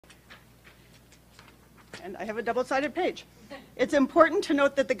and I have a double-sided page. It's important to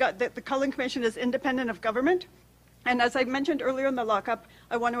note that the Cullen Commission is independent of government. And as I mentioned earlier in the lockup,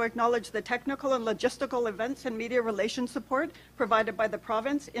 I want to acknowledge the technical and logistical events and media relations support provided by the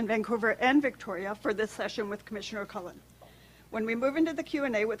province in Vancouver and Victoria for this session with Commissioner Cullen. When we move into the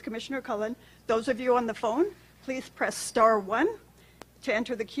Q&A with Commissioner Cullen, those of you on the phone, please press *1 to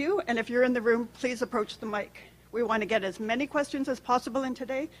enter the queue. And if you're in the room, please approach the mic. We want to get as many questions as possible in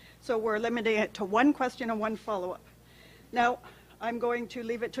today, so we're limiting it to one question and one follow-up. Now, I'm going to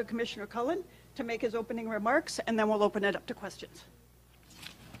leave it to Commissioner Cullen to make his opening remarks, and then we'll open it up to questions.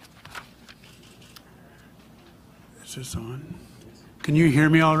 Is this on? Can you hear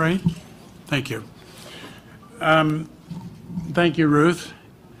me all right? Thank you. Thank you, Ruth.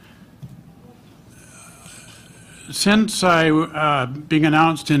 Since being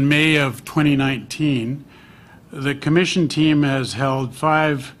announced in May of 2019, the Commission team has held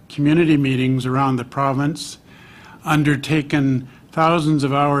 5 community meetings around the province, undertaken thousands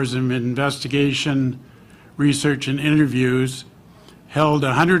of hours of investigation, research, and interviews, held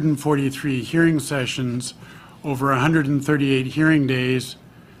 143 hearing sessions over 138 hearing days,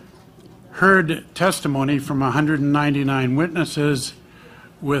 heard testimony from 199 witnesses,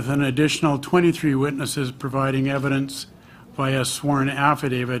 with an additional 23 witnesses providing evidence via sworn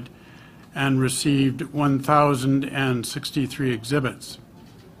affidavit, and received 1,063 exhibits.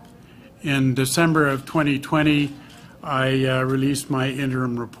 In December of 2020, I released my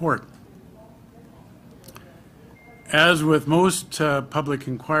interim report. As with most public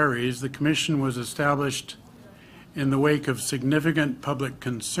inquiries, the Commission was established in the wake of significant public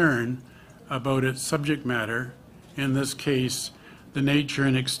concern about its subject matter, in this case, the nature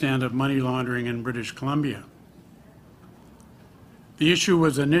and extent of money laundering in British Columbia. The issue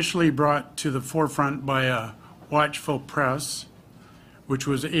was initially brought to the forefront by a watchful press, which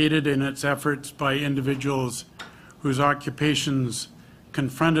was aided in its efforts by individuals whose occupations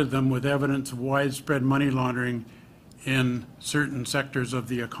confronted them with evidence of widespread money laundering in certain sectors of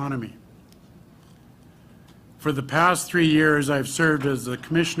the economy. For the past 3 years, I've served as the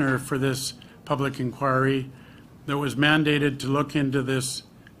commissioner for this public inquiry that was mandated to look into this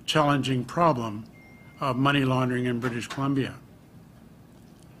challenging problem of money laundering in British Columbia.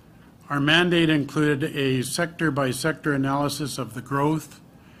 Our mandate included a sector-by-sector analysis of the growth,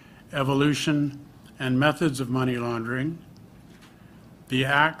 evolution, and methods of money laundering, the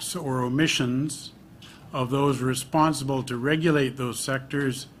acts or omissions of those responsible to regulate those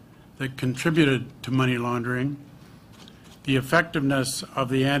sectors that contributed to money laundering, the effectiveness of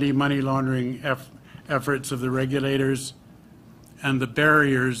the anti-money laundering efforts of the regulators, and the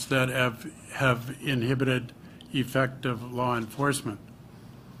barriers that have inhibited effective law enforcement.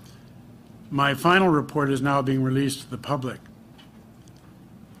 My final report is now being released to the public.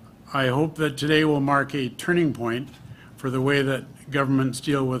 I hope that today will mark a turning point for the way that governments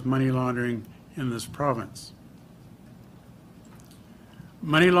deal with money laundering in this province.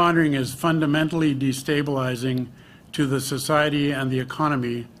 Money laundering is fundamentally destabilizing to the society and the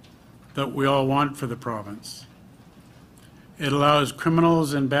economy that we all want for the province. It allows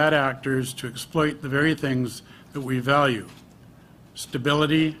criminals and bad actors to exploit the very things that we value: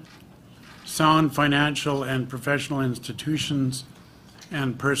 stability, sound financial and professional institutions,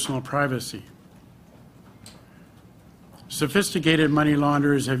 and personal privacy. Sophisticated money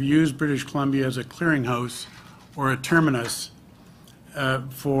launderers have used British Columbia as a clearinghouse or a terminus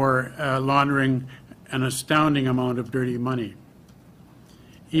for laundering an astounding amount of dirty money.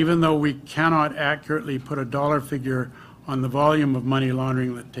 Even though we cannot accurately put a dollar figure on the volume of money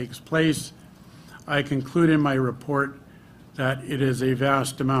laundering that takes place, I conclude in my report that it is a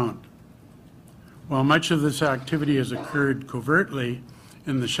vast amount. While much of this activity has occurred covertly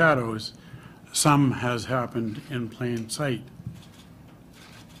in the shadows, some has happened in plain sight.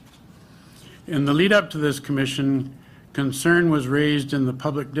 In the lead up to this commission, concern was raised in the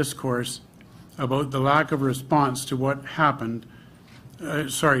public discourse about the lack of response to what happened,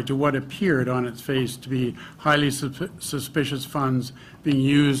 to what appeared on its face to be highly suspicious funds being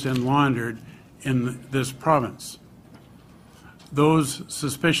used and laundered in this province. Those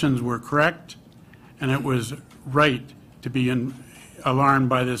suspicions were correct, and it was right to be alarmed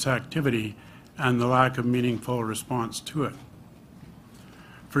by this activity and the lack of meaningful response to it.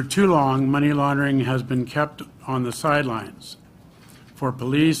 For too long, money laundering has been kept on the sidelines for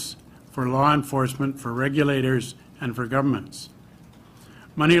police, for law enforcement, for regulators, and for governments.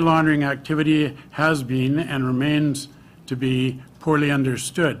 Money laundering activity has been and remains to be poorly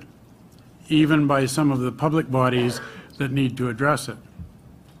understood, even by some of the public bodies that need to address it.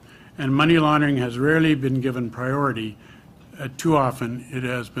 And money laundering has rarely been given priority. Too often it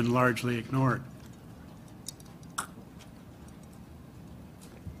has been largely ignored.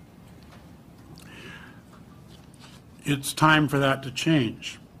 It's time for that to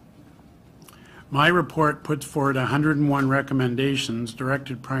change. My report puts forward 101 recommendations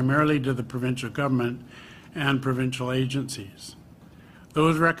directed primarily to the provincial government and provincial agencies.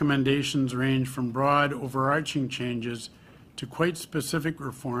 Those recommendations range from broad, overarching changes to quite specific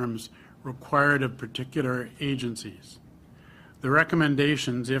reforms required of particular agencies. The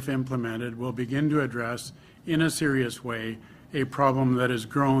recommendations, if implemented, will begin to address, in a serious way, a problem that has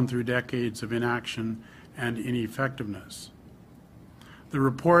grown through decades of inaction and ineffectiveness. The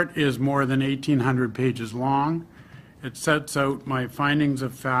report is more than 1,800 pages long. It sets out my findings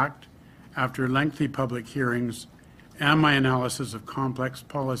of fact after lengthy public hearings and my analysis of complex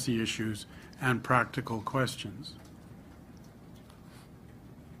policy issues and practical questions.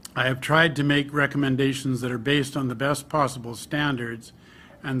 I have tried to make recommendations that are based on the best possible standards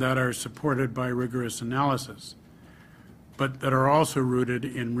and that are supported by rigorous analysis, but that are also rooted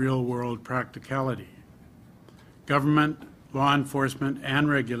in real-world practicality. Government, law enforcement, and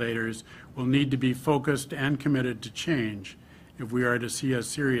regulators will need to be focused and committed to change if we are to see a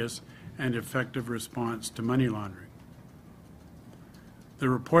serious and effective response to money laundering. The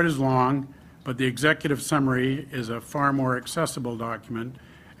report is long, but the executive summary is a far more accessible document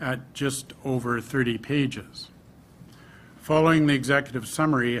at just over 30 pages. Following the executive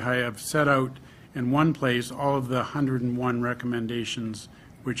summary, I have set out in one place all of the 101 recommendations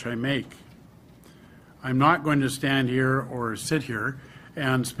which I make. I'm not going to stand here or sit here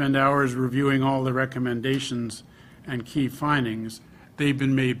and spend hours reviewing all the recommendations and key findings. They've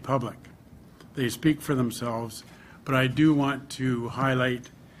been made public. They speak for themselves, but I do want to highlight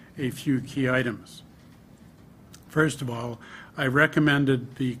a few key items. First of all, I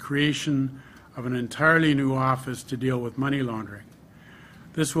recommended the creation of an entirely new office to deal with money laundering.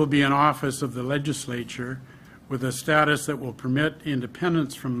 This will be an office of the legislature with a status that will permit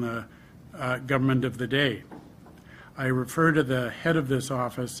independence from the government of the day. I refer to the head of this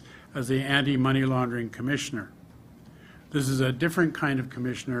office as the Anti-Money Laundering Commissioner. This is a different kind of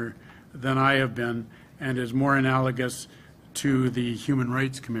commissioner than I have been and is more analogous to the Human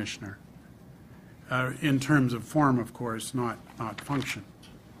Rights Commissioner, in terms of form, of course, not function.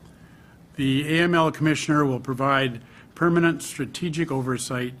 The AML Commissioner will provide permanent strategic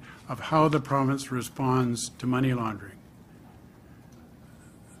oversight of how the province responds to money laundering.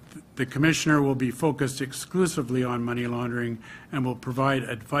 The Commissioner will be focused exclusively on money laundering and will provide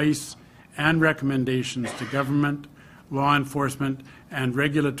advice and recommendations to government, law enforcement, and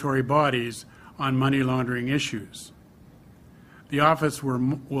regulatory bodies on money laundering issues. The office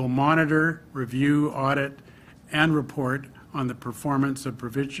will monitor, review, audit, and report on the performance of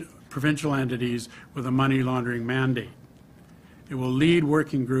provincial entities with a money laundering mandate. It will lead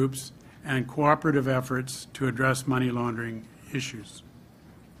working groups and cooperative efforts to address money laundering issues.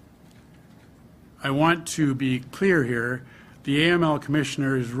 I want to be clear here, the AML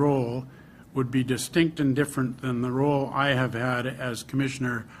Commissioner's role would be distinct and different than the role I have had as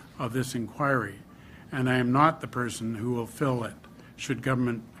Commissioner of this inquiry, and I am not the person who will fill it should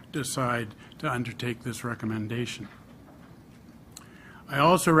government decide to undertake this recommendation. I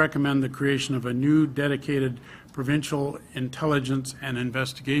also recommend the creation of a new dedicated provincial intelligence and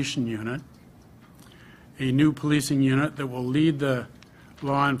investigation unit, a new policing unit that will lead the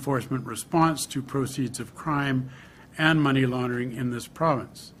law enforcement response to proceeds of crime and money laundering in this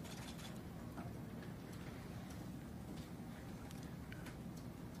province.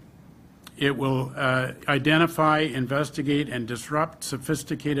 It will identify, investigate, and disrupt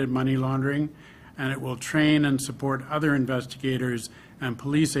sophisticated money laundering, and it will train and support other investigators and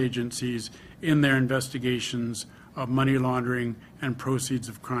police agencies in their investigations of money laundering and proceeds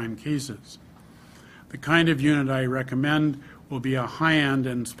of crime cases. The kind of unit I recommend will be a high-end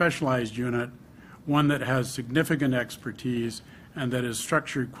and specialized unit, one that has significant expertise and that is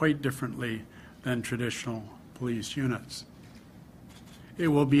structured quite differently than traditional police units. It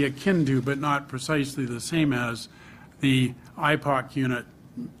will be akin to, but not precisely the same as, the IPOC unit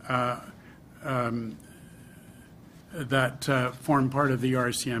that formed part of the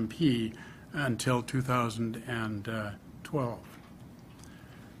RCMP until 2012.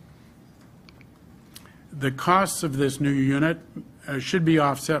 The costs of this new unit should be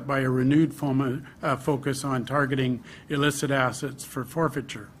offset by a renewed focus on targeting illicit assets for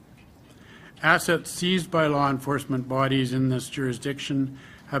forfeiture. Assets seized by law enforcement bodies in this jurisdiction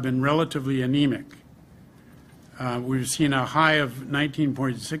have been relatively anemic. We've seen a high of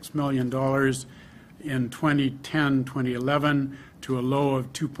 $19.6 million in 2010-2011 to a low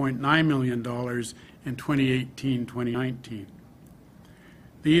of $2.9 million in 2018-2019.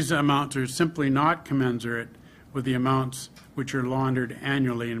 These amounts are simply not commensurate with the amounts which are laundered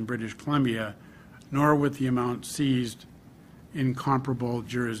annually in British Columbia nor with the amount seized in comparable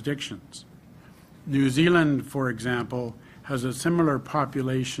jurisdictions. New Zealand, for example, has a similar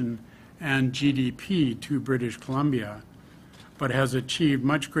population and GDP to British Columbia, but has achieved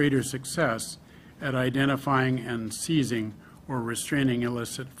much greater success at identifying and seizing or restraining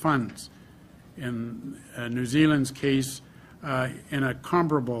illicit funds. In New Zealand's case, in a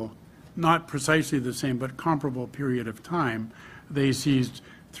comparable, not precisely the same, but comparable period of time, they seized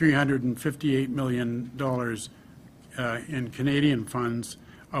 $358 million in Canadian funds,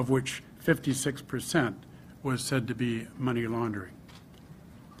 of which 56% was said to be money laundering.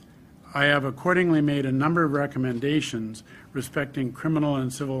 I have accordingly made a number of recommendations respecting criminal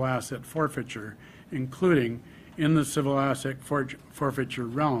and civil asset forfeiture, including in the civil asset forfeiture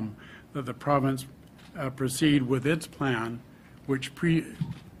realm that the province proceed with its plan, which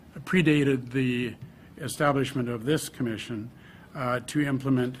predated the establishment of this commission, to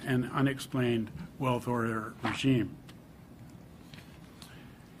implement an unexplained wealth order regime.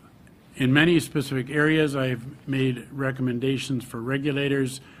 In many specific areas, I have made recommendations for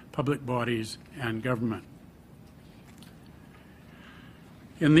regulators, public bodies, and government.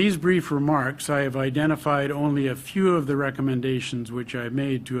 In these brief remarks, I have identified only a few of the recommendations which I have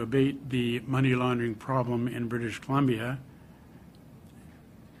made to abate the money laundering problem in British Columbia,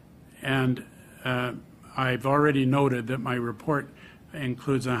 and I've already noted that my report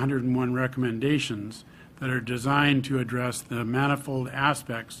includes 101 recommendations that are designed to address the manifold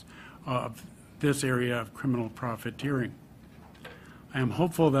aspects of this area of criminal profiteering. I am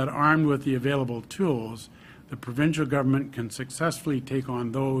hopeful that armed with the available tools, the provincial government can successfully take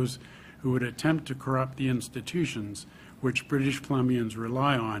on those who would attempt to corrupt the institutions which British Columbians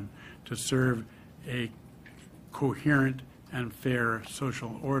rely on to serve a coherent and fair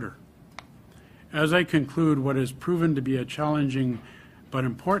social order. As I conclude what has proven to be a challenging but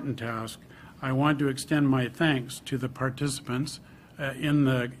important task, I want to extend my thanks to the participants in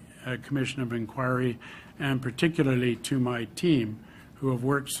the Commission of Inquiry, and particularly to my team, who have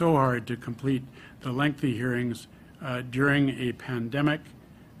worked so hard to complete the lengthy hearings during a pandemic.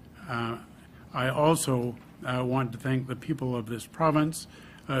 I also want to thank the people of this province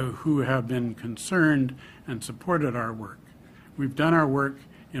who have been concerned and supported our work. We've done our work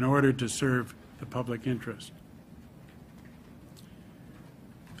in order to serve the public interest.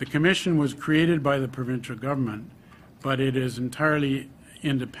 The Commission was created by the provincial government, but it is entirely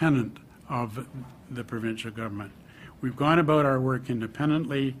independent of the provincial government. We've gone about our work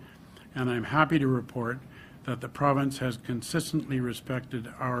independently, and I'm happy to report that the province has consistently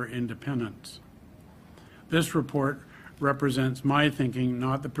respected our independence. This report represents my thinking,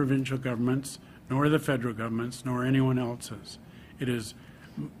 not the provincial government's, nor the federal government's, nor anyone else's. It is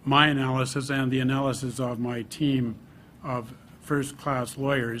my analysis and the analysis of my team of first-class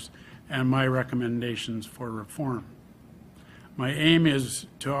lawyers and my recommendations for reform. My aim is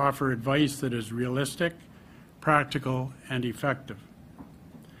to offer advice that is realistic, practical, and effective.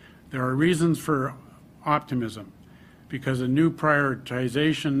 There are reasons for optimism, because a new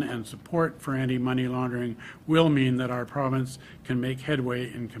prioritization and support for anti-money laundering will mean that our province can make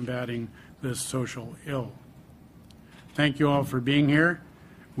headway in combating this social ill. Thank you all for being here.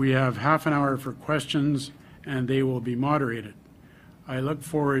 We have half an hour for questions, and they will be moderated. I look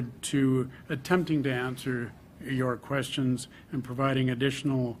forward to attempting to answer your questions and providing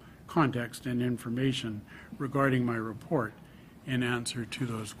additional context and information regarding my report in answer to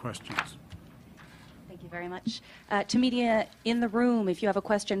those questions. Thank you very much. To media in the room, if you have a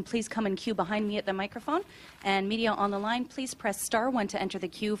question, please come and queue behind me at the microphone. And media on the line, please press *1 to enter the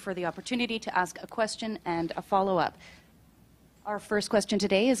queue for the opportunity to ask a question and a follow-up. Our first question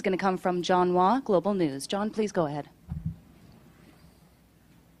today is going to come from John Waugh, Global News. John, please go ahead.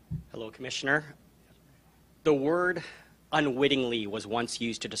 Hello, Commissioner. The word unwittingly was once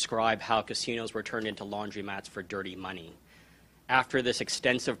used to describe how casinos were turned into laundromats for dirty money. After this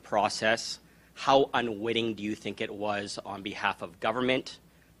extensive process, how unwitting do you think it was on behalf of government,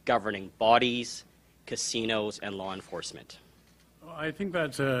 governing bodies, casinos, and law enforcement? Well, I think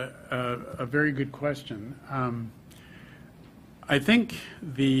that's a very good question. I think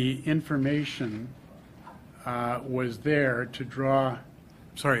the information was there to draw,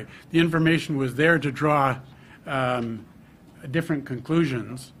 different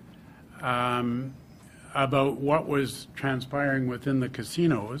conclusions about what was transpiring within the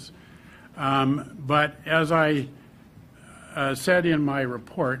casinos. But as I said in my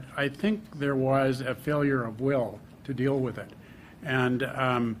report, I think there was a failure of will to deal with it. And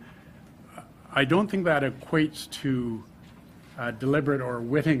I don't think that equates to deliberate or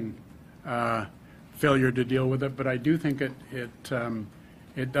witting failure to deal with it, but I do think it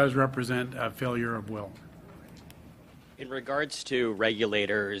it does represent a failure of will. In regards to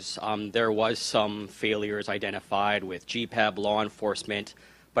regulators, there was some failures identified with GPEB, law enforcement,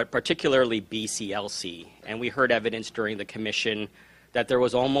 but particularly BCLC. And we heard evidence during the commission that there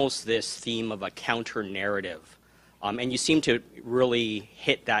was almost this theme of a counter-narrative. And you seem to really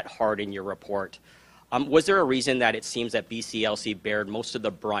hit that hard in your report. Was there a reason that it seems that BCLC bared most of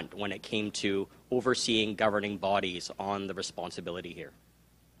the brunt when it came to overseeing governing bodies on the responsibility here?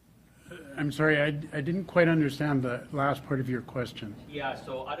 I'm sorry, I didn't quite understand the last part of your question. Yeah,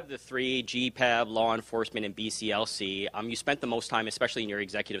 so out of the three, GPEB, law enforcement, and BCLC, you spent the most time, especially in your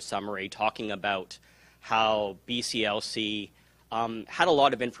executive summary, talking about how BCLC had a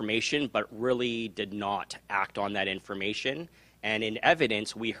lot of information but really did not act on that information. And in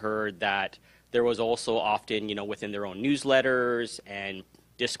evidence, we heard that there was also often, within their own newsletters and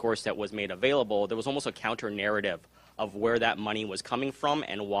discourse that was made available, there was almost a counter-narrative of where that money was coming from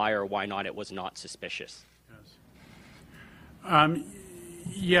and why or why not it was not suspicious. Yes.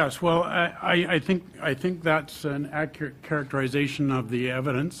 Yes. Well, I think that's an accurate characterization of the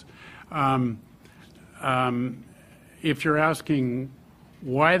evidence. If you're asking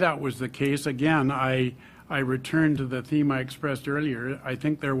why that was the case, again, I return to the theme I expressed earlier. I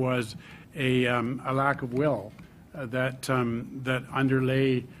think there was a lack of will that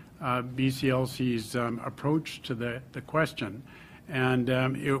underlay BCLC's approach to the question, and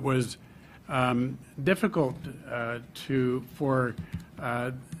it was difficult for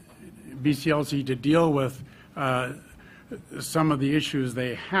BCLC to deal with some of the issues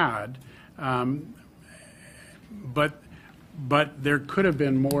they had, but there could have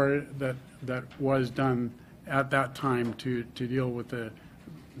been more that was done at that time to deal with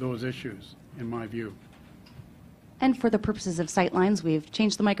those issues, in my view. And for the purposes of sightlines, we've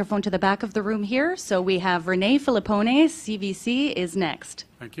changed the microphone to the back of the room here. So we have Renee Filippone, CVC, is next.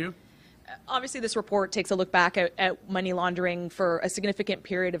 Thank you. Obviously, this report takes a look back at money laundering for a significant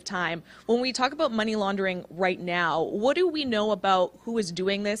period of time. When we talk about money laundering right now, what do we know about who is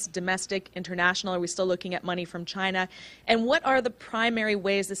doing this, domestic, international? Are we still looking at money from China? And what are the primary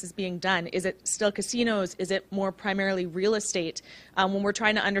ways this is being done? Is it still casinos? Is it more primarily real estate? When we're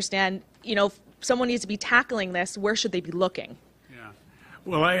trying to understand, if someone needs to be tackling this, where should they be looking? Yeah.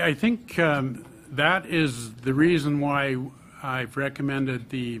 Well, I think that is the reason why I've recommended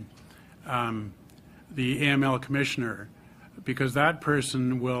the AML commissioner, because that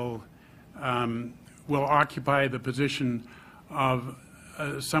person will occupy the position of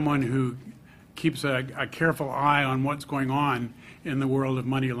someone who keeps a careful eye on what's going on in the world of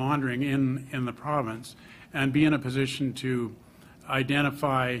money laundering in the province, and be in a position to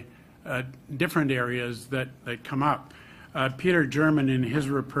identify different areas that come up. Peter German, in his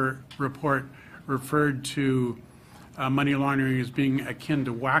report, referred to money laundering as being akin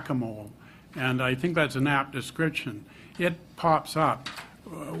to whack-a-mole, and I think that's an apt description. It pops up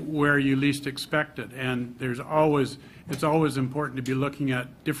where you least expect it, and it's always important to be looking at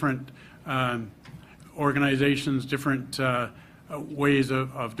different organizations, different ways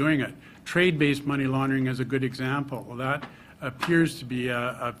of doing it. Trade-based money laundering is a good example. That appears to be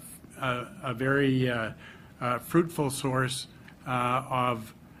a very fruitful source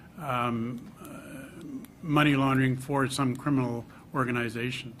of money laundering for some criminal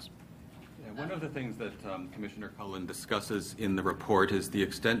organizations. Yeah, one of the things that Commissioner Cullen discusses in the report is the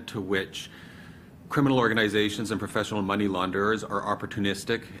extent to which criminal organizations and professional money launderers are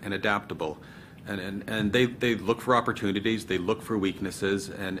opportunistic and adaptable. And they look for opportunities, they look for weaknesses,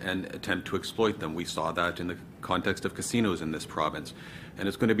 and attempt to exploit them. We saw that in the context of casinos in this province. And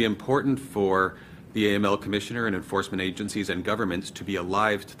it's going to be important for the AML Commissioner and enforcement agencies and governments to be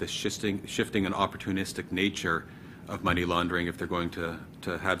alive to the shifting and opportunistic nature of money laundering if they're going to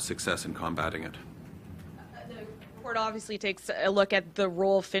have success in combating it. The report obviously takes a look at the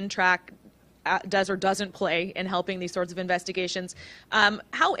role FinTrack does or doesn't play in helping these sorts of investigations.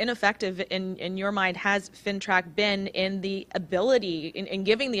 How ineffective, in your mind, has FinTrack been in the ability, in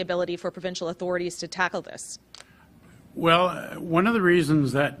giving the ability for provincial authorities to tackle this? Well, one of the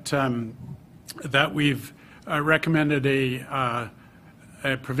reasons that that we've recommended a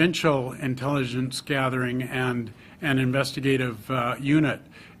provincial intelligence gathering and an investigative unit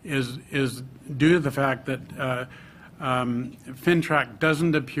is due to the fact that FinTrack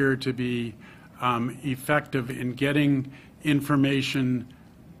doesn't appear to be effective in getting information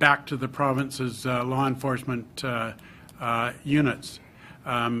back to the province's law enforcement units.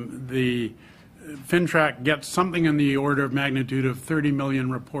 The FinTrack gets something in the order of magnitude of 30 million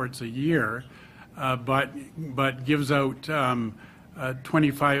reports a year, but gives out something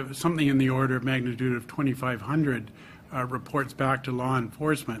in the order of magnitude of 2,500 reports back to law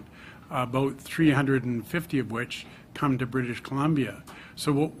enforcement, about 350 of which come to British Columbia.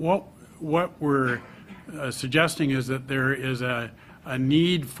 So what we're suggesting is that there is a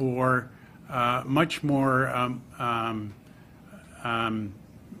need for much more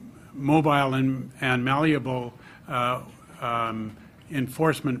mobile and malleable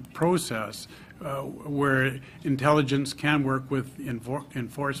enforcement process where intelligence can work with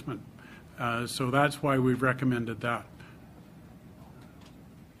enforcement. So that's why we've recommended that.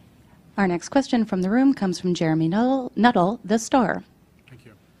 Our next question from the room comes from Jeremy Nuttall, The Star. Thank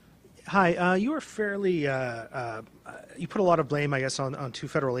you. Hi, you were fairly, you put a lot of blame, I guess, on two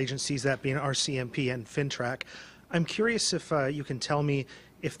federal agencies, that being RCMP and FinTrack. I'm curious if you can tell me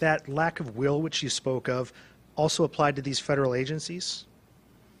if that lack of will, which you spoke of, also applied to these federal agencies?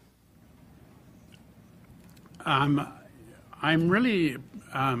 I'm really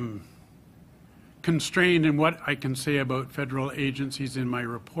constrained in what I can say about federal agencies in my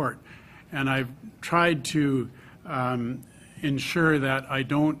report. And I've tried to ensure that I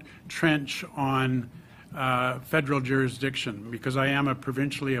don't trench on federal jurisdiction, because I am a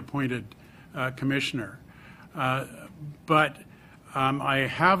provincially appointed commissioner. But I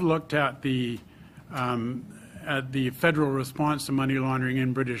have looked at the federal response to money laundering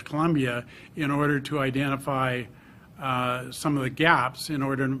in British Columbia in order to identify some of the gaps in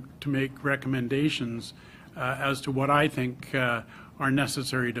order to make recommendations as to what I think are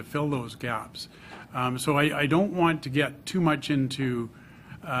necessary to fill those gaps. So I don't want to get too much into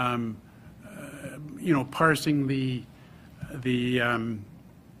parsing the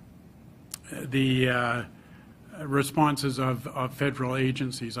responses of federal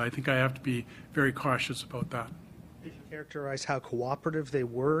agencies. I think I have to be very cautious about that. Did you characterize how cooperative they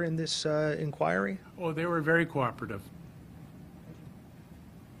were in this inquiry? Oh, they were very cooperative.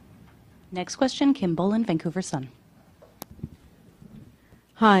 Next question, Kim Boland, Vancouver Sun.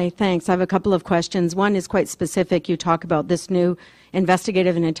 Hi, thanks. I have a couple of questions. One is quite specific. You talk about this new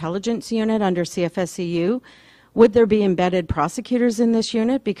investigative and intelligence unit under CFSEU. Would there be embedded prosecutors in this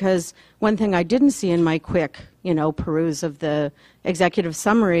unit? Because one thing I didn't see in my quick, peruse of the executive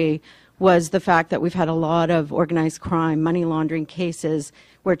summary was the fact that we've had a lot of organized crime, money laundering cases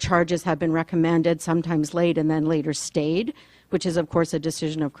where charges have been recommended, sometimes late and then later stayed, which is, of course, a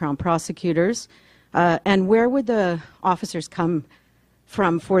decision of Crown prosecutors. And where would the officers come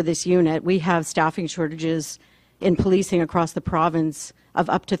from for this unit? We have staffing shortages in policing across the province of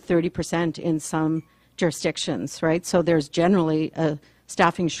up to 30% in some jurisdictions, right? So there's generally a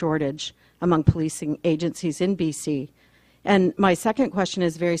staffing shortage among policing agencies in BC. And my second question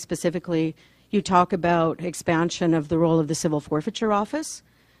is very specifically, you talk about expansion of the role of the Civil Forfeiture Office,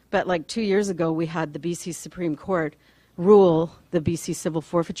 but like 2 years ago, we had the BC Supreme Court rule the BC Civil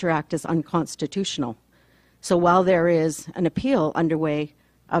Forfeiture Act as unconstitutional. So while there is an appeal underway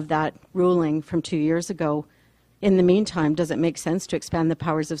of that ruling from 2 years ago, in the meantime, does it make sense to expand the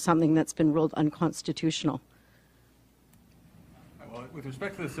powers of something that's been ruled unconstitutional? Well, with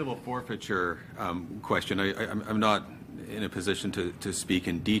respect to the civil forfeiture question, I'm not in a position to speak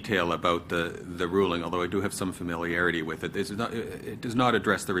in detail about the ruling, although I do have some familiarity with it. It does not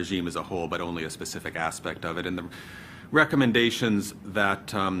address the regime as a whole, but only a specific aspect of it. And the recommendations that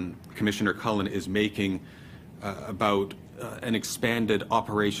Commissioner Cullen is making about an expanded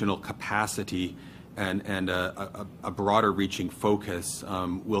operational capacity and a broader reaching focus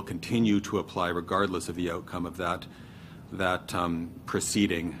will continue to apply regardless of the outcome of that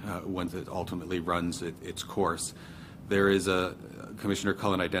proceeding once it ultimately runs its course. There is Commissioner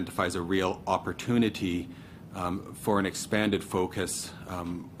Cullen identifies a real opportunity for an expanded focus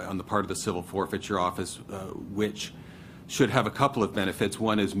on the part of the Civil Forfeiture Office, which should have a couple of benefits.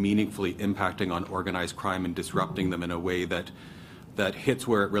 One is meaningfully impacting on organized crime and disrupting them in a way that hits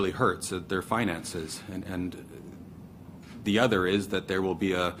where it really hurts, their finances. And the other is that there will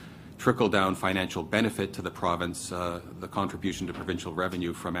be a trickle-down financial benefit to the province, the contribution to provincial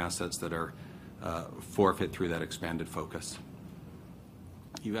revenue from assets that are forfeit through that expanded focus.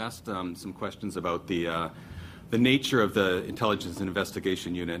 You asked some questions about the nature of the Intelligence and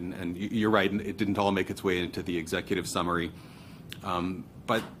Investigation Unit, and you're right, it didn't all make its way into the executive summary.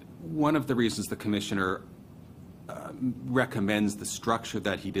 But one of the reasons the Commissioner recommends the structure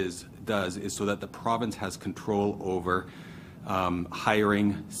that he does is so that the province has control over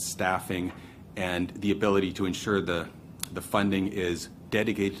hiring, staffing, and the ability to ensure the funding is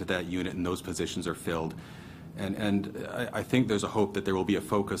dedicated to that unit and those positions are filled. And I think there's a hope that there will be a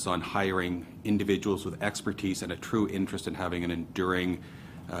focus on hiring individuals with expertise and a true interest in having an enduring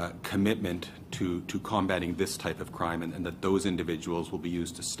commitment to combating this type of crime, and that those individuals will be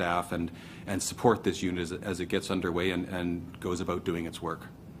used to staff and support this unit as it gets underway and goes about doing its work.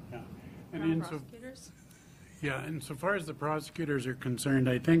 Yeah. And insofar as the prosecutors are concerned,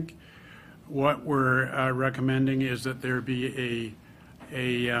 I think what we're recommending is that there be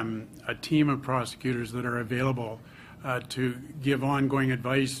a team of prosecutors that are available to give ongoing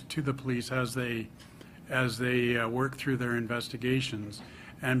advice to the police as they work through their investigations,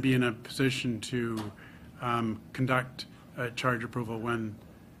 and be in a position to conduct charge approval when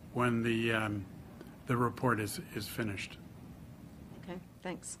the report is finished. Okay,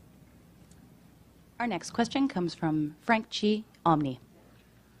 thanks. Our next question comes from Frank Chi, Omni.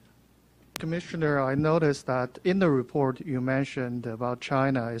 Commissioner, I noticed that in the report you mentioned about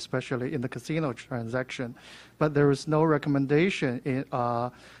China, especially in the casino transaction, but there is no recommendation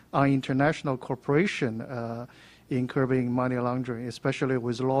on international cooperation in curbing money laundering, especially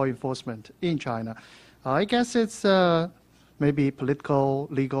with law enforcement in China. I guess it's maybe political,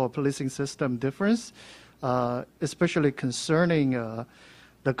 legal, policing system difference, especially concerning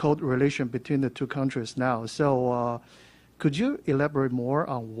the code relation between the two countries now. So could you elaborate more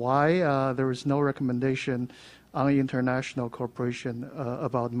on why there is no recommendation on international cooperation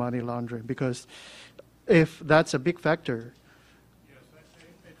about money laundering? Because if that's a big factor. Yes,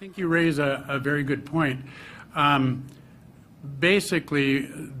 I think you raise a very good point. Basically,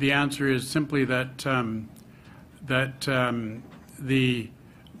 the answer is simply that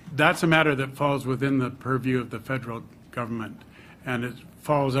that's a matter that falls within the purview of the federal government, and it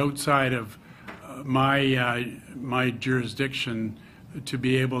falls outside of my jurisdiction to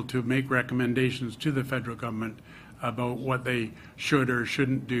be able to make recommendations to the federal government about what they should or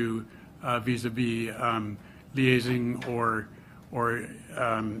shouldn't do vis-a-vis liaising or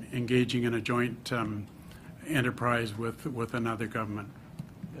engaging in a joint enterprise with another government.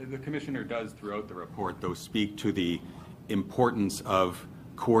 The Commissioner does, throughout the report, though, speak to the importance of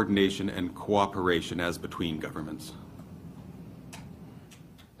coordination and cooperation as between governments.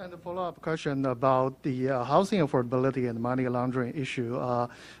 And a follow-up question about the housing affordability and money laundering issue.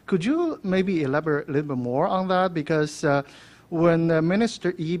 Could you maybe elaborate a little bit more on that? Because when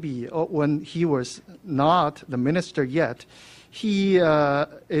Minister Eby, when he was not the minister yet, he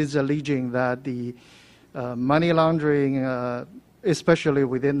is alleging that the money laundering, especially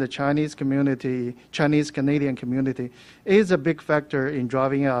within the Chinese community, Chinese-Canadian community, is a big factor in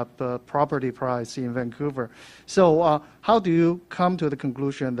driving up property price in Vancouver. So how do you come to the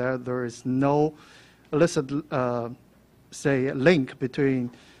conclusion that there is no illicit, say, link between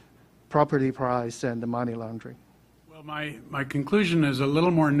property price and the money laundering? Well, my conclusion is a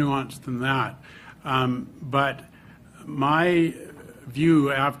little more nuanced than that. But my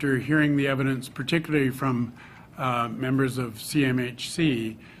view, after hearing the evidence, particularly from members of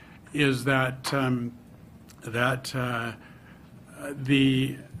CMHC, is that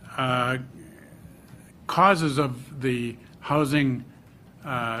the causes of the housing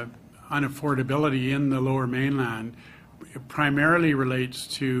unaffordability in the Lower Mainland primarily relates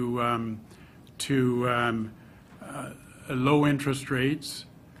to low interest rates,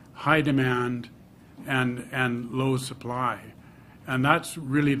 high demand, and low supply, and that's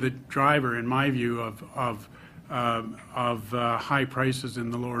really the driver, in my view, of high prices in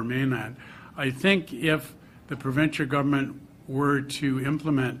the Lower Mainland. I think if the provincial government were to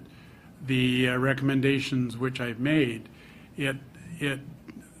implement the recommendations which I've made,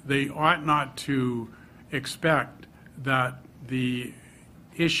 they ought not to expect that the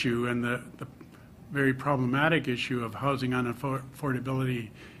issue and the very problematic issue of housing unaffordability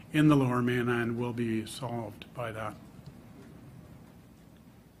in the Lower Mainland will be solved by that.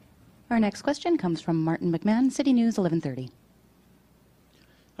 Our next question comes from Martin McMahon, City News 1130.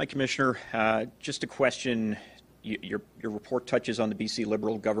 Hi, Commissioner. Just a question. Your report touches on the BC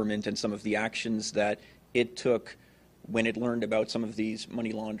Liberal government and some of the actions that it took when it learned about some of these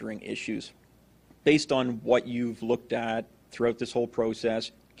money laundering issues. Based on what you've looked at throughout this whole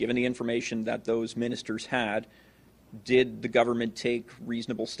process, given the information that those ministers had, did the government take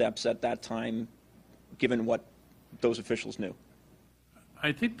reasonable steps at that time, given what those officials knew?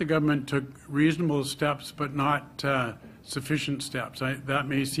 I think the government took reasonable steps, but not sufficient steps. That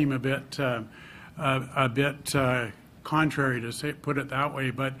may seem a bit contrary to put it that way,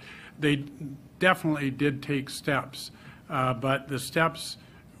 but they definitely did take steps. But the steps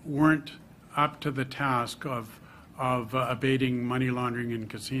weren't up to the task of abating money laundering in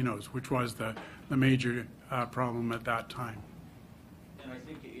casinos, which was the major problem at that time. And I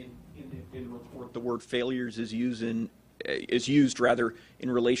think in the report, the word failures is used rather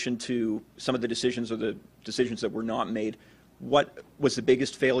in relation to some of the decisions or the decisions that were not made. what was the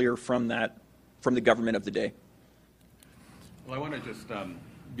biggest failure from the government of the day? Well, I want to just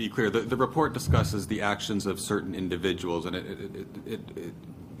be clear. The report discusses the actions of certain individuals, and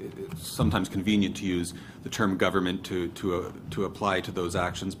it's sometimes convenient to use the term government to apply to those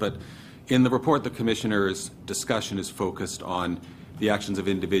actions. But in the report, the Commissioner's discussion is focused on the actions of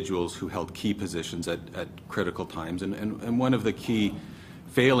individuals who held key positions at critical times. And one of the key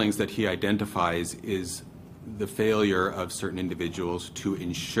failings that he identifies is the failure of certain individuals to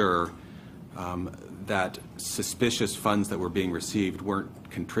ensure that suspicious funds that were being received weren't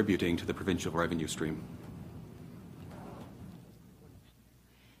contributing to the provincial revenue stream.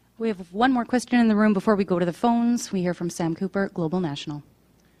 We have one more question in the room before we go to the phones. We hear from Sam Cooper, Global National.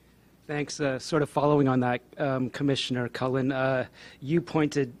 Thanks. Sort of following on that, Commissioner Cullen, you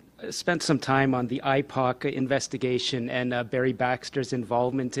spent some time on the IPOC investigation and Barry Baxter's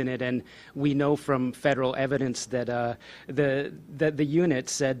involvement in it, and we know from federal evidence that the unit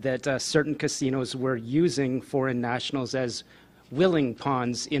said that certain casinos were using foreign nationals as willing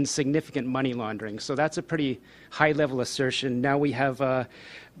pawns in significant money laundering. So that's a pretty high-level assertion. Now we have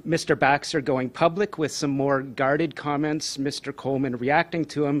Mr. Baxter going public with some more guarded comments, Mr. Coleman reacting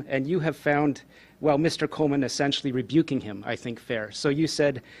to him, and you have found, well, Mr. Coleman essentially rebuking him, I think, fair. So you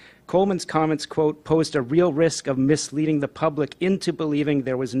said, Coleman's comments, quote, posed a real risk of misleading the public into believing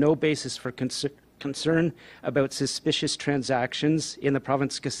there was no basis for concern about suspicious transactions in the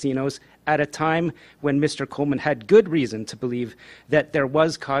province casinos at a time when Mr. Coleman had good reason to believe that there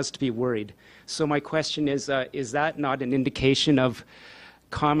was cause to be worried. So my question is that not an indication of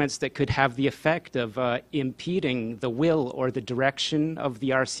comments that could have the effect of impeding the will or the direction of the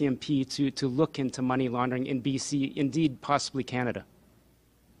RCMP to look into money laundering in BC, indeed possibly Canada?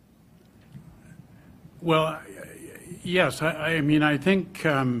 Well, yes. I mean, I think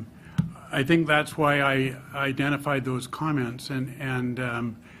that's why I identified those comments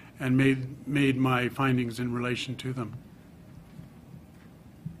and made my findings in relation to them.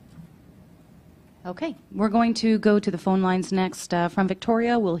 Okay, we're going to go to the phone lines next. From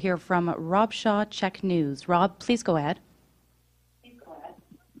Victoria, we'll hear from Rob Shaw, Check News. Rob, please go ahead.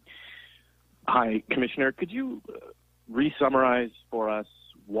 Hi, Commissioner. Could you re-summarize for us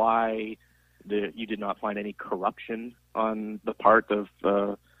why you did not find any corruption on the part of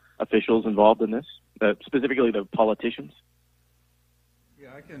officials involved in this, specifically the politicians?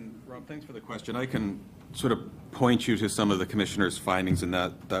 Yeah, Rob, thanks for the question. I can sort of point you to some of the Commissioner's findings in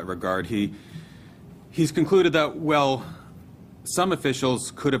that regard. He's concluded that, well, some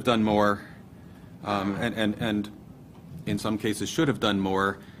officials could have done more, and in some cases should have done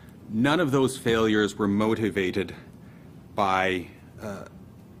more. None of those failures were motivated by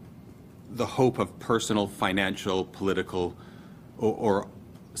the hope of personal, financial, political, or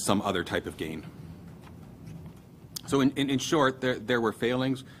some other type of gain. So in short, there were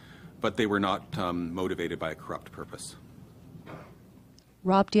failings, but they were not motivated by a corrupt purpose.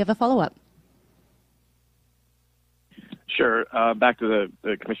 Rob, do you have a follow-up? Sure. Back to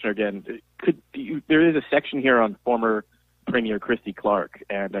the Commissioner again. There is a section here on former Premier Christy Clark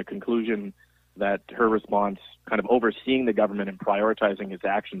and a conclusion that her response, kind of overseeing the government and prioritizing its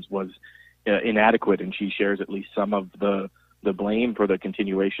actions, was inadequate, and she shares at least some of the blame for the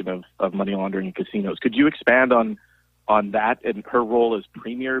continuation of money laundering in casinos. Could you expand on that and her role as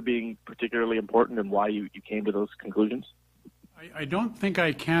Premier being particularly important and why you came to those conclusions? I don't think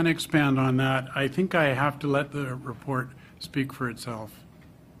I can expand on that. I think I have to let the report speak for itself.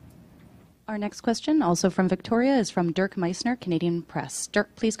 Our next question, also from Victoria, is from Dirk Meissner, Canadian Press.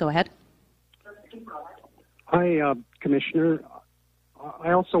 Dirk, please go ahead. Hi, Commissioner.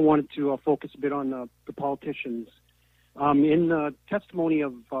 I also wanted to focus a bit on the politicians. In the testimony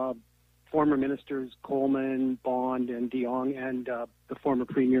of former ministers Coleman, Bond, and de Jong, and the former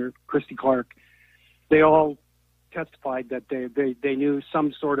Premier Christy Clark, they all testified that they knew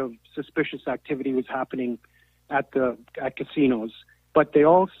some sort of suspicious activity was happening at casinos, but they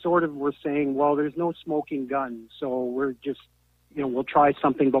all sort of were saying, well, there's no smoking gun, so we're just, we'll try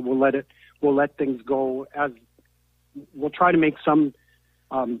something, but we'll let things go as we'll try to make some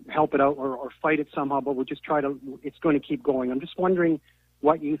help it out or fight it somehow, but we'll just it's going to keep going. I'm just wondering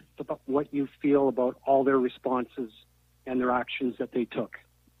what you feel about all their responses and their actions that they took.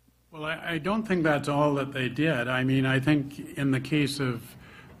 Well, I don't think that's all that they did. I mean, I think in the case of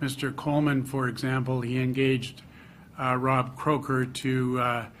Mr. Coleman, for example, he engaged Rob Croker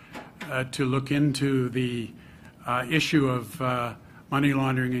to look into the issue of money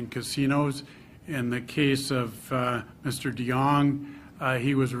laundering in casinos. In the case of Mr. de Jong,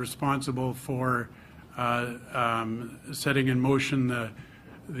 he was responsible for setting in motion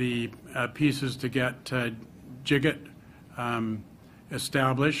the pieces to get Jiggett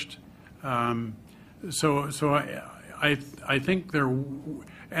established. So I think there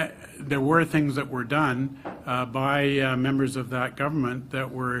were things that were done by members of that government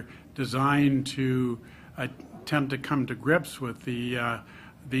that were designed to attempt to come to grips with the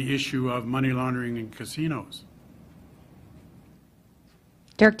issue of money laundering in casinos.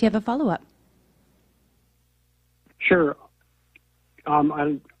 Dirk, do you have a follow-up? Sure.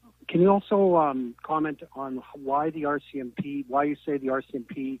 Can you also comment on why you say the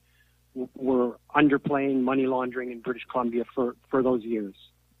RCMP were underplaying money laundering in British Columbia for those years?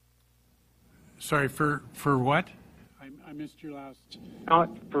 Sorry, for what? I missed your last.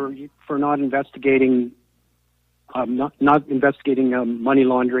 For not investigating money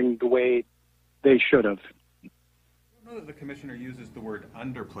laundering the way they should have. I don't know that the Commissioner uses the word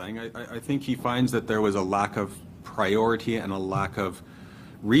underplaying. I think he finds that there was a lack of priority and a lack of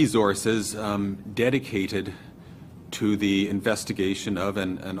resources dedicated to the investigation of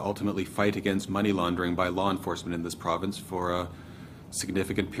and ultimately fight against money laundering by law enforcement in this province for a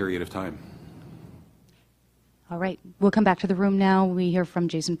significant period of time. All right. We'll come back to the room now. We hear from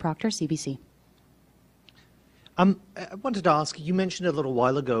Jason Proctor, CBC. I wanted to ask, you mentioned a little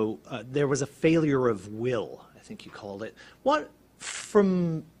while ago there was a failure of will, I think you called it. What,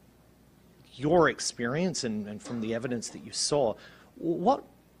 from your experience and from the evidence that you saw, what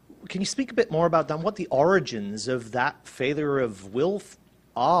can you speak a bit more about that, what the origins of that failure of will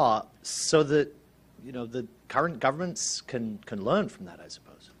are, so that, you know, the current governments can learn from that, I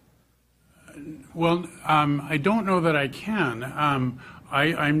suppose? Well, I don't know that I can.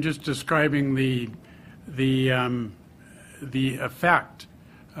 I'm just describing the effect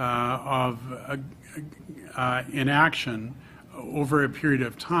of inaction over a period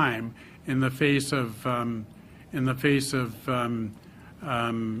of time in the face of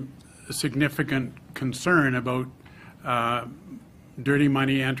significant concern about dirty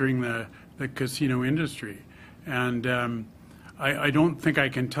money entering the casino industry. And I don't think I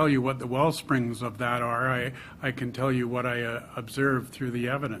can tell you what the well springs of that are. I can tell you what I observed through the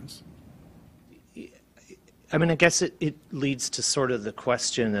evidence. I mean, I guess it leads to sort of the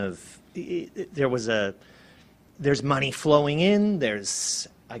question of there's money flowing in, there's,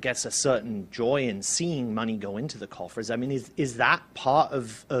 I guess, a certain joy in seeing money go into the coffers. I mean, is that part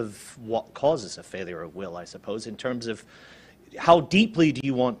of what causes a failure of will, I suppose, in terms of how deeply do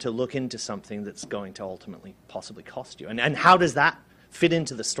you want to look into something that's going to ultimately possibly cost you? And how does that fit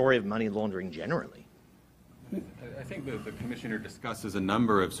into the story of money laundering generally? I think the Commissioner discusses a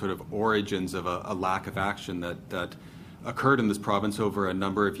number of sort of origins of a lack of action that occurred in this province over a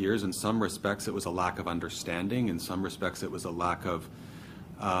number of years. In some respects, it was a lack of understanding. In some respects, it was a lack of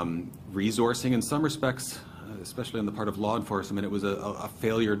resourcing. In some respects, especially on the part of law enforcement, it was a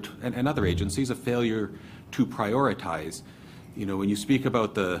failure, and other agencies, a failure to prioritize. You know, when you speak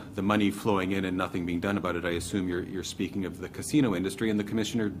about the money flowing in and nothing being done about it, I assume you're speaking of the casino industry, and the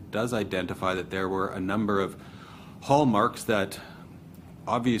Commissioner does identify that there were a number of hallmarks that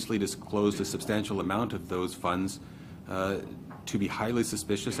obviously disclosed a substantial amount of those funds to be highly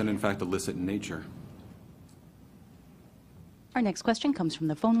suspicious and in fact illicit in nature. Our next question comes from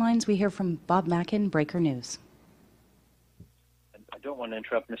the phone lines. We hear from Bob Mackin, Breaker News. I don't want to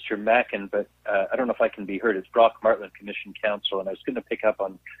interrupt Mr. Mackin, but I don't know if I can be heard. It's Brock Martland, Commission Counsel, and I was going to pick up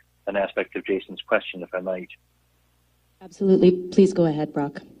on an aspect of Jason's question, if I might. Absolutely. Please go ahead,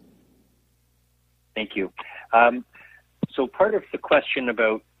 Brock. Thank you. So part of the question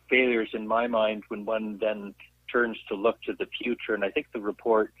about failures in my mind, when one then turns to look to the future, and I think the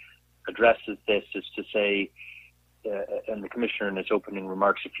report addresses this, is to say, and the Commissioner in his opening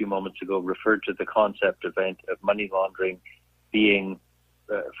remarks a few moments ago referred to the concept of money laundering being,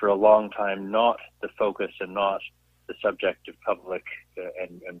 for a long time, not the focus and not the subject of public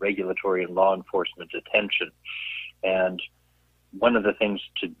and regulatory and law enforcement attention. And one of the things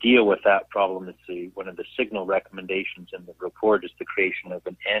to deal with that problem is one of the signal recommendations in the report is the creation of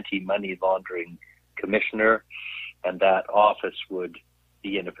an anti-money laundering commissioner, and that office would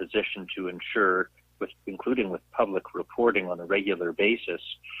be in a position to ensure, including with public reporting on a regular basis,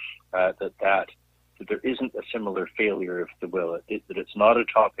 that there isn't a similar failure of the will, that it's not a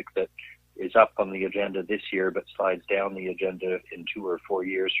topic that is up on the agenda this year but slides down the agenda in 2 or 4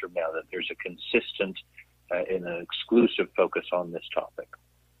 years from now, that there's a consistent and an exclusive focus on this topic.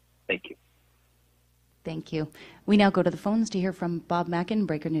 Thank you. Thank you. We now go to the phones to hear from Bob Mackin,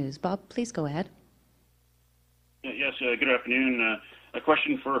 Breaker News. Bob, please go ahead. Yes, good afternoon. A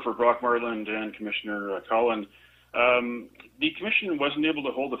question for Brock Martland and Commissioner Cullen. The Commission wasn't able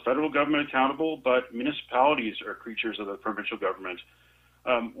to hold the federal government accountable, but municipalities are creatures of the provincial government.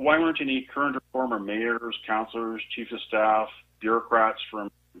 Why weren't any current or former mayors, councillors, chiefs of staff, bureaucrats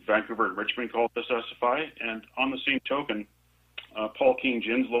from Vancouver and Richmond called to testify? And on the same token, Paul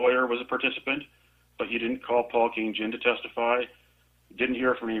King-Gin's lawyer was a participant, but he didn't call Paul King-Gin to testify. Didn't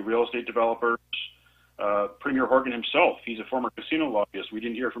hear from any real estate developers. Premier Horgan himself, he's a former casino lobbyist. We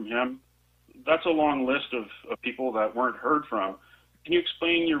didn't hear from him. That's a long list of people that weren't heard from. Can you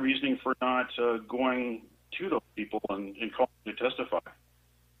explain your reasoning for not going to those people and calling to testify?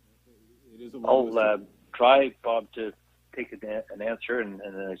 I'll try, Bob, to take an answer, and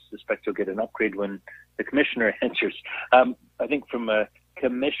I suspect you'll get an upgrade when the commissioner answers. I think from a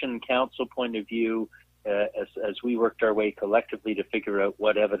commission council point of view, as we worked our way collectively to figure out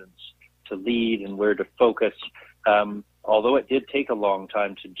what evidence to lead and where to focus, although it did take a long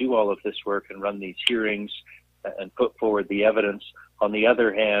time to do all of this work and run these hearings and put forward the evidence, on the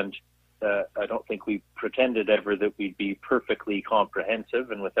other hand, I don't think we pretended ever that we'd be perfectly comprehensive,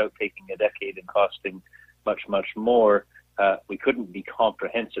 and without taking a decade and costing much, much more, we couldn't be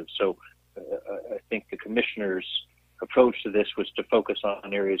comprehensive. So I think the commissioner's approach to this was to focus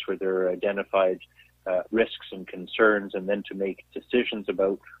on areas where there are identified risks and concerns, and then to make decisions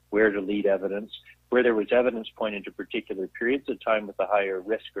about where to lead evidence. Where there was evidence pointing to particular periods of time with a higher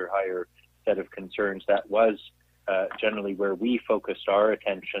risk or higher set of concerns, that was generally where we focused our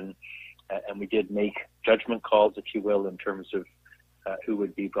attention, and we did make judgment calls, if you will, in terms of who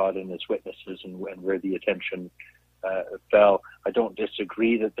would be brought in as witnesses and where the attention fell. I don't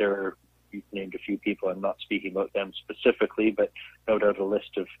disagree that there are, you've named a few people, I'm not speaking about them specifically, but no doubt a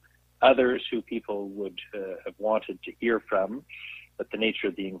list of others who people would have wanted to hear from. But the nature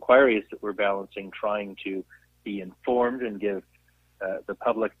of the inquiry is that we're balancing trying to be informed and give the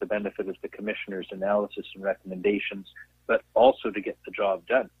public the benefit of the commissioner's analysis and recommendations, but also to get the job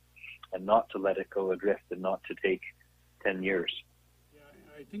done and not to let it go adrift and not to take 10 years. Yeah,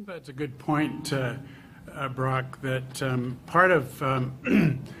 I think that's a good point, Brock, that part of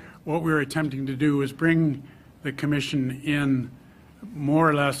what we're attempting to do is bring the commission in more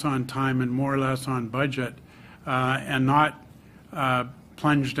or less on time and more or less on budget, and not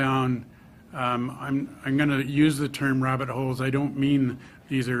plunge down. I'm going to use the term rabbit holes. I don't mean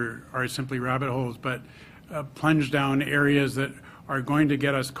these are simply rabbit holes, but plunge down areas that are going to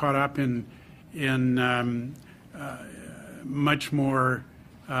get us caught up in much more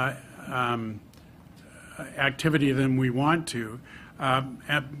activity than we want to.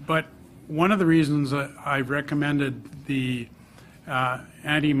 But one of the reasons that I've recommended the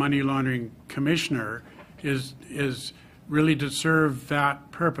anti-money laundering commissioner is really to serve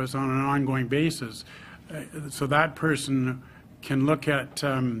that purpose on an ongoing basis, so that person can look at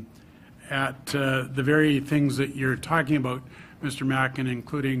the very things that you're talking about, Mr. Mackin,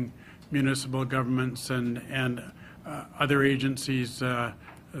 including municipal governments and other agencies that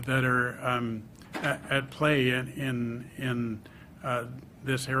are at play in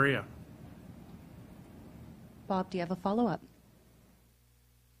this area. Bob, do you have a follow-up?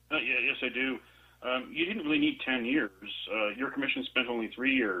 Yes, I do. You didn't really need 10 years. Your commission spent only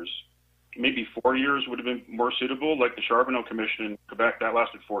 3 years. Maybe 4 years would have been more suitable, like the Charbonneau Commission in Quebec, that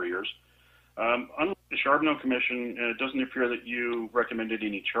lasted 4 years. Unlike the Charbonneau Commission, it doesn't appear that you recommended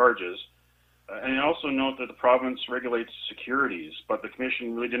any charges. And I also note that the province regulates securities, but the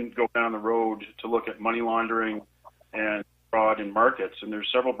commission really didn't go down the road to look at money laundering and fraud in markets. And there's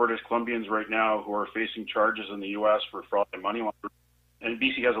several British Columbians right now who are facing charges in the U.S. for fraud and money laundering. And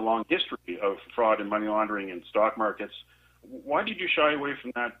BC has a long history of fraud and money laundering in stock markets. Why did you shy away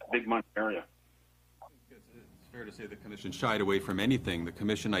from that big money area? It's fair to say the Commission shied away from anything. The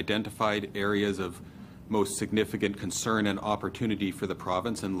Commission identified areas of most significant concern and opportunity for the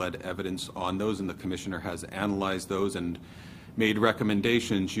province and led evidence on those, and the Commissioner has analyzed those and made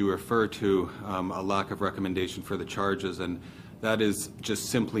recommendations. You refer to a lack of recommendation for the charges, and that is just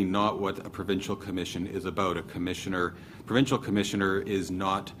simply not what a provincial commission is about. Provincial commissioner is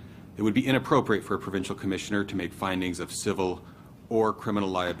not, it would be inappropriate for a provincial commissioner to make findings of civil or criminal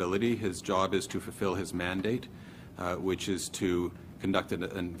liability. His job is to fulfill his mandate, which is to conduct an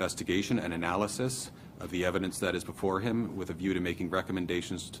investigation and analysis of the evidence that is before him with a view to making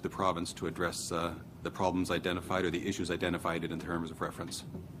recommendations to the province to address the problems identified or the issues identified in terms of reference.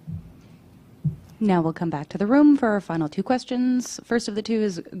 Now we'll come back to the room for our final two questions. First of the two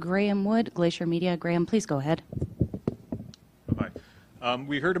is Graham Wood, Glacier Media. Graham, please go ahead. Hi.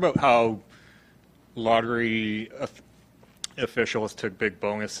 We heard about how lottery officials took big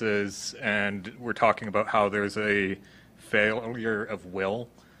bonuses, and we're talking about how there's a failure of will.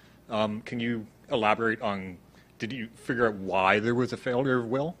 Can you elaborate on, did you figure out why there was a failure of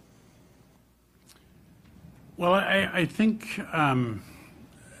will? Well, I think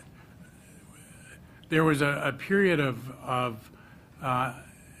there was a period of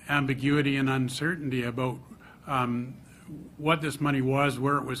ambiguity and uncertainty about what this money was,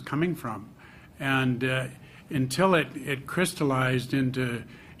 where it was coming from. And until it crystallized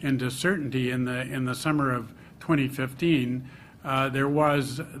into certainty in the summer of 2015, there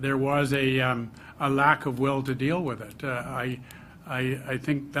was a lack of will to deal with it. I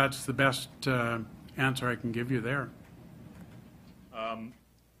think that's the best answer I can give you there.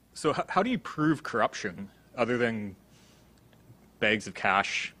 So how do you prove corruption other than bags of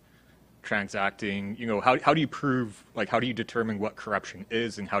cash transacting? You know, how do you prove, like, how do you determine what corruption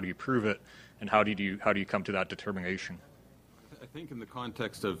is, and how do you prove it, and how do you come to that determination? I think in the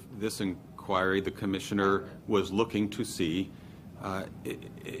context of this inquiry, the Commissioner was looking to see,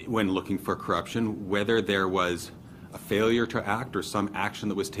 when looking for corruption, whether there was a failure to act or some action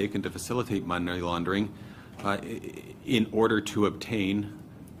that was taken to facilitate money laundering in order to obtain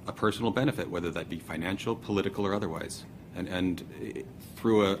a personal benefit, whether that be financial, political, or otherwise. And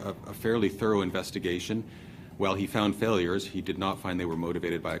through a fairly thorough investigation, while he found failures, he did not find they were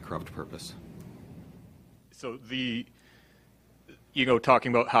motivated by a corrupt purpose. So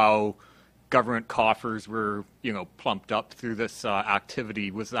talking about how government coffers were, plumped up through this activity,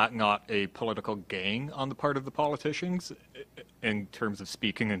 was that not a political gain on the part of the politicians in terms of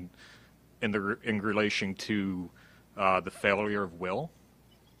speaking in relation to the failure of will?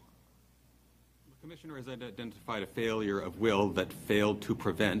 The Commissioner has identified a failure of will that failed to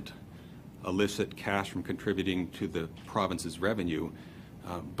prevent illicit cash from contributing to the province's revenue,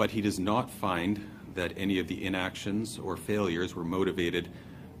 but he does not find that any of the inactions or failures were motivated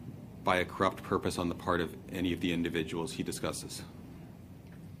by a corrupt purpose on the part of any of the individuals he discusses.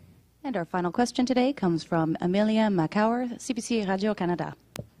 And our final question today comes from Amelia Macower, CBC Radio-Canada.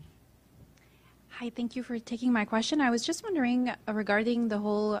 Hi, thank you for taking my question. I was just wondering regarding the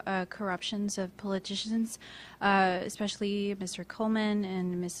whole corruptions of politicians, especially Mr. Coleman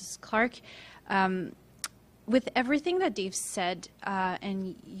and Mrs. Clark. With everything that Dave said,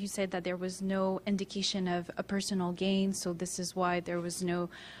 and you said that there was no indication of a personal gain, so this is why there was no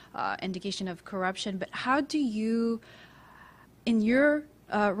indication of corruption. But how do you, in your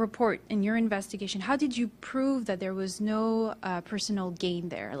report, in your investigation, how did you prove that there was no personal gain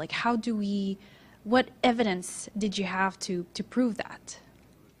there? Like, what evidence did you have to prove that?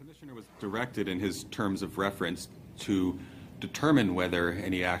 The Commissioner was directed in his terms of reference to determine whether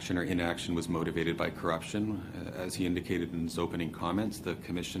any action or inaction was motivated by corruption. As he indicated in his opening comments, the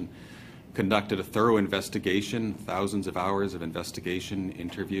Commission conducted a thorough investigation, thousands of hours of investigation,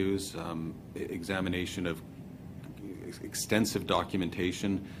 interviews, examination of extensive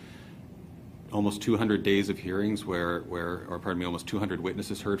documentation, almost 200 days of hearings almost 200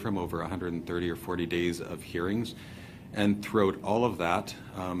 witnesses heard from, over 130 or 40 days of hearings. And throughout all of that,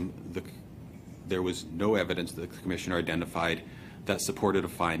 there was no evidence that the Commissioner identified that supported a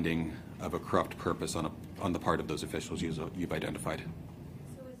finding of a corrupt purpose on the part of those officials you've identified.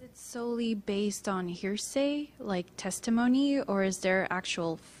 So is it solely based on hearsay, like testimony, or is there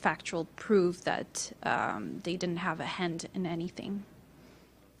actual factual proof that they didn't have a hand in anything?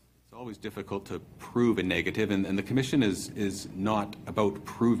 It's always difficult to prove a negative, and the Commission is not about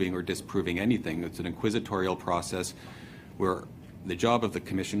proving or disproving anything. It's an inquisitorial process where the job of the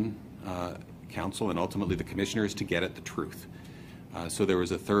Commission, Council, and ultimately the Commissioner is to get at the truth. So there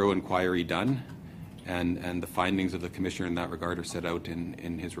was a thorough inquiry done, and the findings of the Commissioner in that regard are set out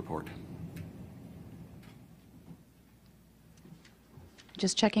in his report.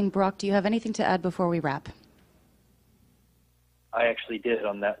 Just checking, Brock, do you have anything to add before we wrap? I actually did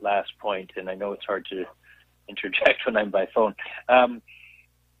on that last point, and I know it's hard to interject when I'm by phone.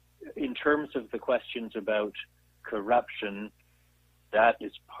 In terms of the questions about corruption, that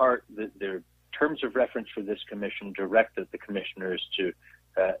is the terms of reference for this commission directed the commissioners to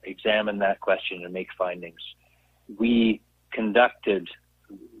examine that question and make findings. We conducted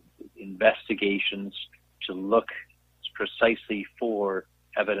investigations to look precisely for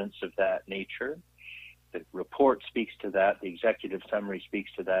evidence of that nature. The report speaks to that, the executive summary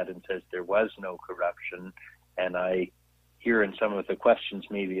speaks to that and says there was no corruption. And I hear in some of the questions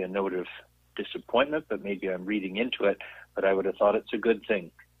maybe a note of disappointment, but maybe I'm reading into it, but I would have thought it's a good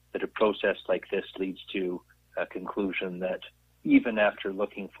thing that a process like this leads to a conclusion that even after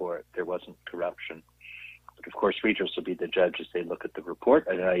looking for it, there wasn't corruption. But of course, readers will be the judge as they look at the report.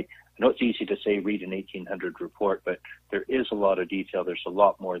 And I know it's easy to say read an 1800 report, but there is a lot of detail. There's a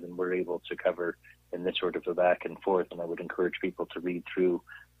lot more than we're able to cover in this sort of a back and forth. And I would encourage people to read through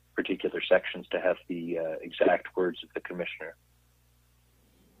particular sections to have the exact words of the Commissioner.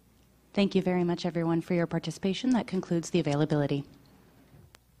 Thank you very much, everyone, for your participation. That concludes the availability.